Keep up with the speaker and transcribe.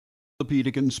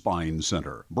Orthopedic and Spine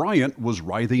Center. Bryant was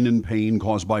writhing in pain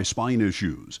caused by spine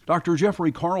issues. Dr.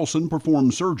 Jeffrey Carlson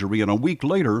performed surgery, and a week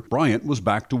later, Bryant was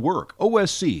back to work.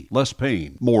 OSC, less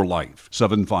pain, more life.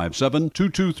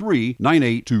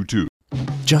 757-223-9822.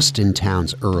 Justin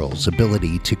Townes Earle's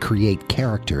ability to create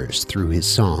characters through his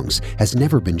songs has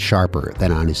never been sharper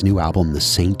than on his new album, The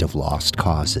Saint of Lost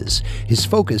Causes. His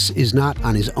focus is not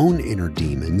on his own inner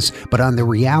demons, but on the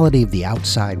reality of the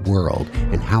outside world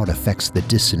and how it affects the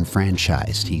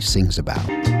disenfranchised he sings about.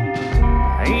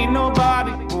 Ain't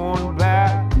nobody going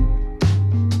back.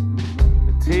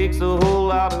 It takes a whole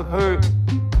lot of hurt.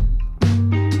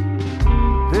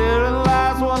 There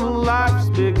lies one of life's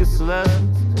biggest lessons.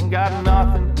 Got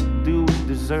nothing to do with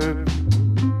dessert.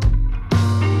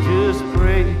 Just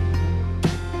pray to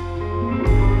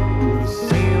the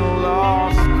Saint of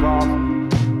Lost Causes.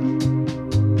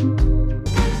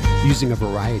 Using a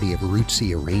variety of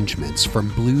rootsy arrangements, from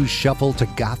blues shuffle to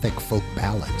gothic folk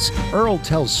ballads, Earle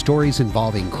tells stories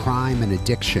involving crime and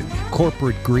addiction,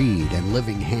 corporate greed, and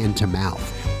living hand to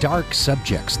mouth. Dark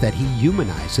subjects that he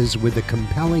humanizes with a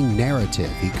compelling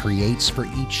narrative he creates for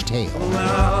each tale.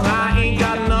 Well, I ain't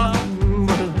got nothing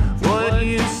but what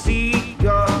you see,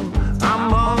 girl.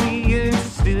 I'm only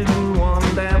interested in one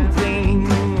damn thing.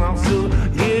 So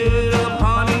give it up,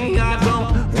 honey. I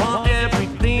don't want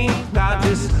everything. I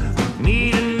just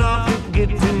need enough to get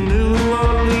to New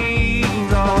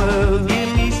Orleans. Oh,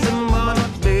 give me some money,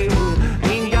 baby.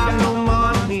 Ain't got no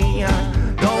money.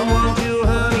 I don't want you,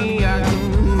 honey. I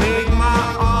can make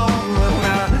my own.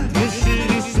 Now, you should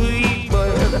be sweet,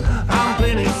 but I'm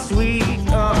plenty sweet.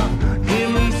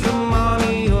 Give me some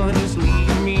money or just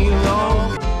leave me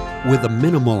alone. With a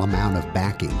minimal amount of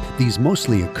backing, these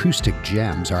mostly acoustic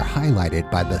gems are highlighted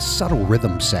by the subtle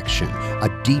rhythm section, a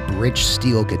deep, rich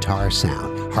steel guitar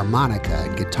sound, harmonica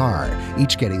and guitar,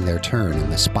 each getting their turn in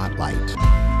the spotlight.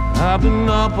 I've been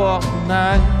up all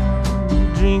night,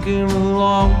 drinking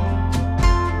alone.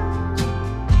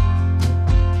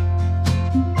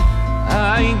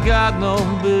 I ain't got no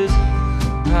business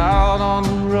out on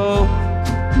the road.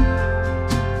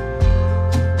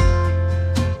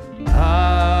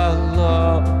 I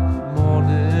love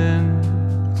morning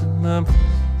to Memphis.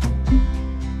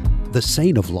 The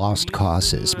Saint of Lost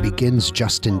Causes begins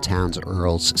Justin Townes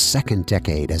Earle's second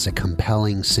decade as a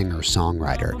compelling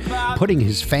singer-songwriter, putting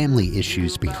his family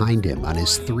issues behind him on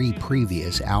his 3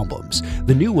 previous albums.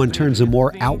 The new one turns a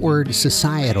more outward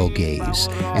societal gaze,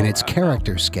 and its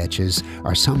character sketches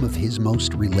are some of his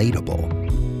most relatable.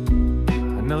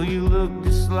 I know you look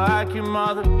just like your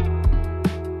mother.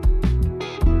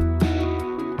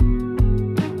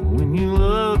 When you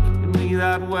look at me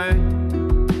that way,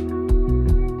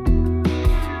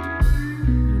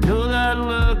 that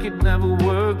look, it never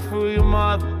worked for your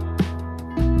mother.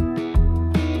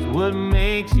 So what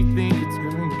makes you think it's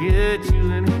gonna get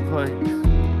you any place?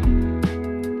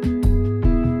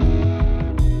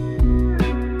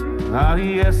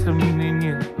 Ahí está mi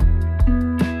niña.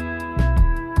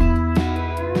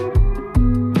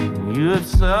 You have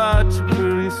such a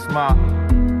pretty smile.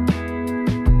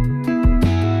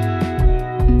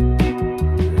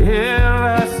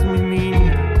 Here es mi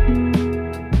niña,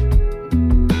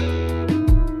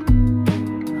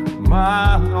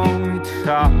 my only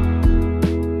child.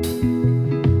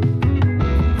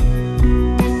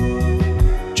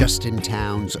 Justin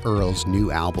Townes Earle's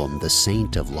new album, The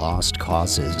Saint of Lost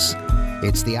Causes.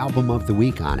 It's the album of the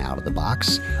week on Out of the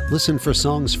Box. Listen for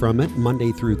songs from it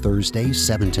Monday through Thursday,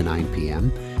 7 to 9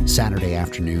 p.m., Saturday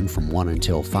afternoon from 1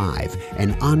 until 5,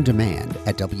 and on demand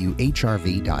at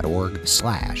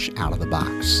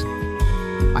whrv.org/outofthebox.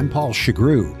 I'm Paul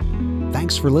Chagru.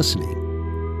 Thanks for listening.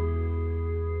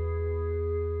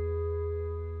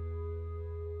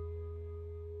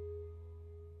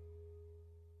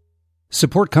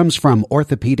 Support comes from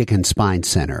Orthopedic and Spine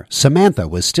Center. Samantha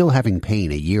was still having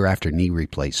pain a year after knee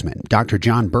replacement. Dr.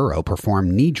 John Burrow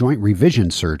performed knee joint revision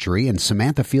surgery, and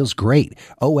Samantha feels great.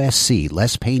 OSC,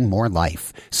 less pain, more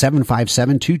life.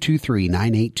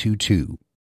 757-223-9822.